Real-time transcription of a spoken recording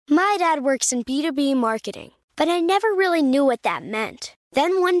My dad works in B2B marketing, but I never really knew what that meant.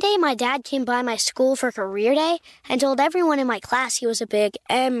 Then one day my dad came by my school for career day and told everyone in my class he was a big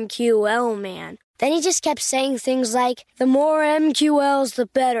MQL man. Then he just kept saying things like, the more MQLs, the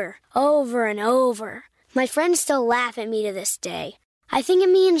better, over and over. My friends still laugh at me to this day. I think it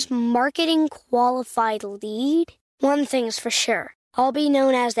means marketing qualified lead. One thing's for sure, I'll be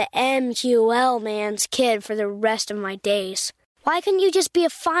known as the MQL man's kid for the rest of my days. Why couldn't you just be a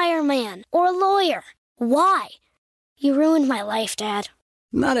fireman or a lawyer? Why? You ruined my life, Dad.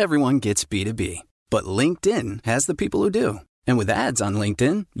 Not everyone gets B2B, but LinkedIn has the people who do. And with ads on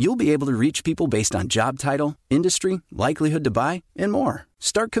LinkedIn, you'll be able to reach people based on job title, industry, likelihood to buy, and more.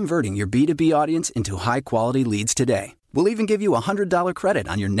 Start converting your B2B audience into high-quality leads today. We'll even give you a $100 credit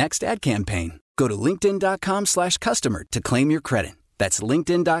on your next ad campaign. Go to linkedin.com/customer to claim your credit. That's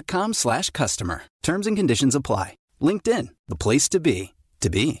linkedin.com/customer. Terms and conditions apply. LinkedIn, the place to be, to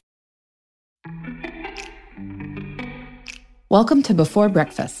be. Welcome to Before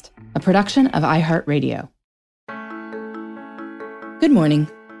Breakfast, a production of iHeartRadio. Good morning,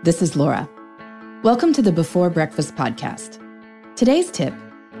 this is Laura. Welcome to the Before Breakfast podcast. Today's tip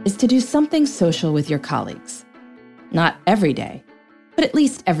is to do something social with your colleagues. Not every day, but at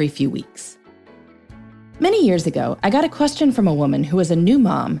least every few weeks. Many years ago, I got a question from a woman who was a new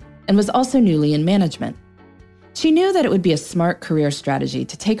mom and was also newly in management. She knew that it would be a smart career strategy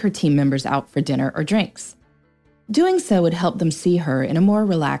to take her team members out for dinner or drinks. Doing so would help them see her in a more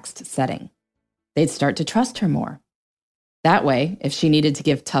relaxed setting. They'd start to trust her more. That way, if she needed to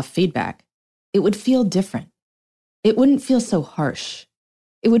give tough feedback, it would feel different. It wouldn't feel so harsh.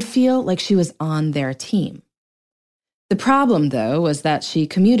 It would feel like she was on their team. The problem, though, was that she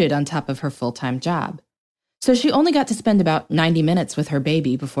commuted on top of her full-time job. So she only got to spend about 90 minutes with her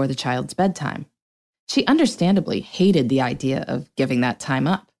baby before the child's bedtime. She understandably hated the idea of giving that time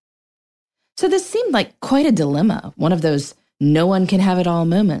up. So this seemed like quite a dilemma, one of those no one can have it all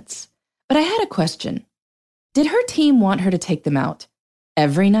moments. But I had a question. Did her team want her to take them out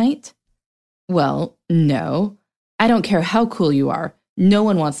every night? Well, no. I don't care how cool you are. No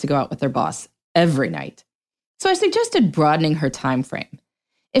one wants to go out with their boss every night. So I suggested broadening her time frame.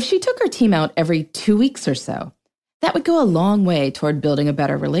 If she took her team out every 2 weeks or so, that would go a long way toward building a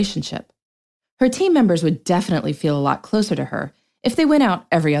better relationship. Her team members would definitely feel a lot closer to her if they went out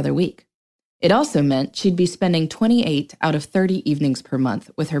every other week. It also meant she'd be spending 28 out of 30 evenings per month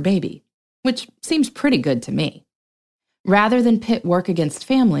with her baby, which seems pretty good to me. Rather than pit work against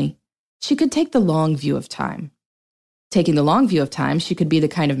family, she could take the long view of time. Taking the long view of time, she could be the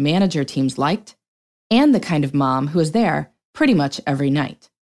kind of manager teams liked and the kind of mom who was there pretty much every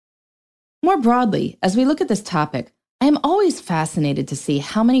night. More broadly, as we look at this topic, I am always fascinated to see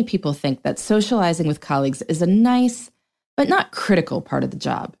how many people think that socializing with colleagues is a nice, but not critical part of the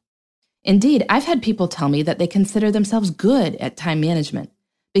job. Indeed, I've had people tell me that they consider themselves good at time management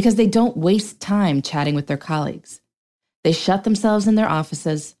because they don't waste time chatting with their colleagues. They shut themselves in their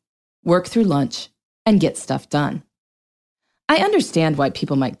offices, work through lunch, and get stuff done. I understand why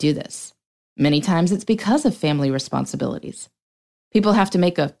people might do this. Many times it's because of family responsibilities. People have to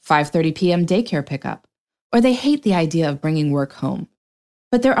make a 5:30 p.m. daycare pickup, or they hate the idea of bringing work home.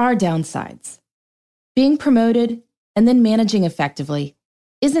 But there are downsides. Being promoted and then managing effectively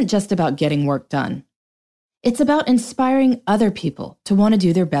isn't just about getting work done. It's about inspiring other people to want to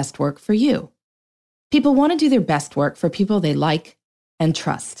do their best work for you. People want to do their best work for people they like and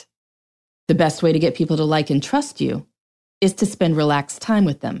trust. The best way to get people to like and trust you is to spend relaxed time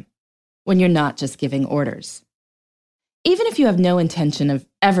with them when you're not just giving orders. Even if you have no intention of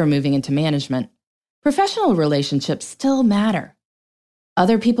ever moving into management, professional relationships still matter.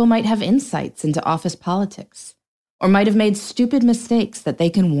 Other people might have insights into office politics, or might have made stupid mistakes that they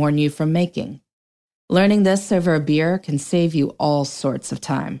can warn you from making. Learning this over a beer can save you all sorts of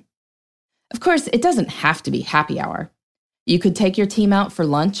time. Of course, it doesn't have to be happy hour. You could take your team out for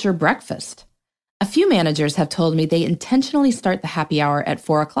lunch or breakfast. A few managers have told me they intentionally start the happy hour at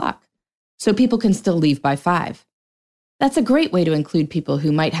 4 o'clock, so people can still leave by 5. That's a great way to include people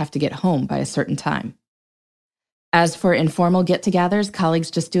who might have to get home by a certain time. As for informal get-togethers colleagues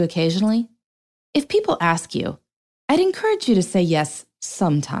just do occasionally, if people ask you, I'd encourage you to say yes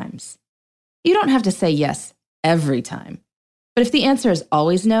sometimes. You don't have to say yes every time. But if the answer is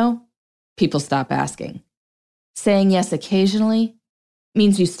always no, people stop asking. Saying yes occasionally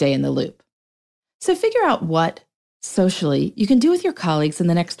means you stay in the loop. So figure out what, socially, you can do with your colleagues in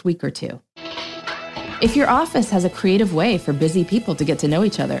the next week or two. If your office has a creative way for busy people to get to know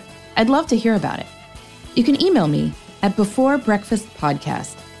each other, I'd love to hear about it. You can email me at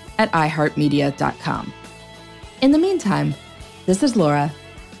beforebreakfastpodcast@iheartmedia.com. In the meantime, this is Laura.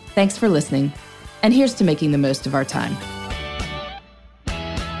 Thanks for listening, and here's to making the most of our time.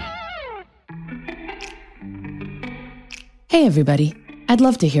 Hey everybody, I'd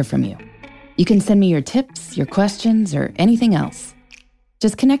love to hear from you. You can send me your tips, your questions, or anything else.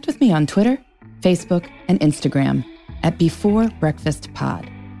 Just connect with me on Twitter, Facebook, and Instagram at Before Breakfast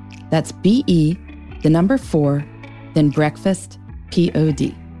Pod. That's BE4, then breakfast,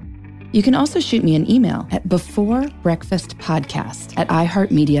 POD. You can also shoot me an email at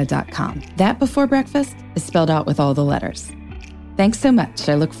beforebreakfastpodcast@iheartmedia.com. That Before Breakfast is spelled out with all the letters. Thanks so much.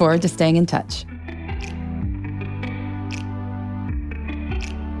 I look forward to staying in touch.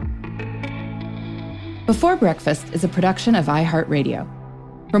 Before Breakfast is a production of iHeartRadio.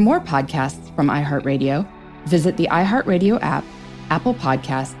 For more podcasts from iHeartRadio, visit the iHeartRadio app, Apple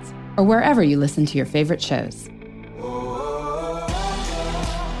Podcasts, or wherever you listen to your favorite shows.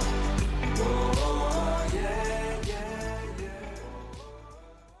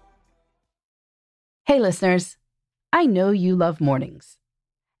 Hey listeners, I know you love mornings.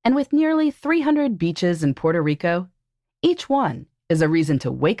 And with nearly 300 beaches in Puerto Rico, each one is a reason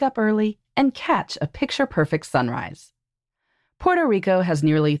to wake up early and catch a picture-perfect sunrise. Puerto Rico has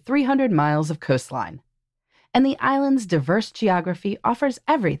nearly 300 miles of coastline, and the island's diverse geography offers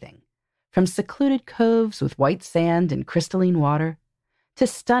everything from secluded coves with white sand and crystalline water to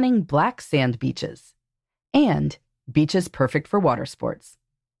stunning black sand beaches and beaches perfect for water sports.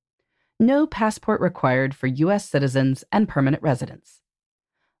 No passport required for U.S. citizens and permanent residents.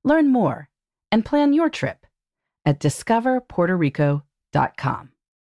 Learn more and plan your trip at discoverpuertorico.com.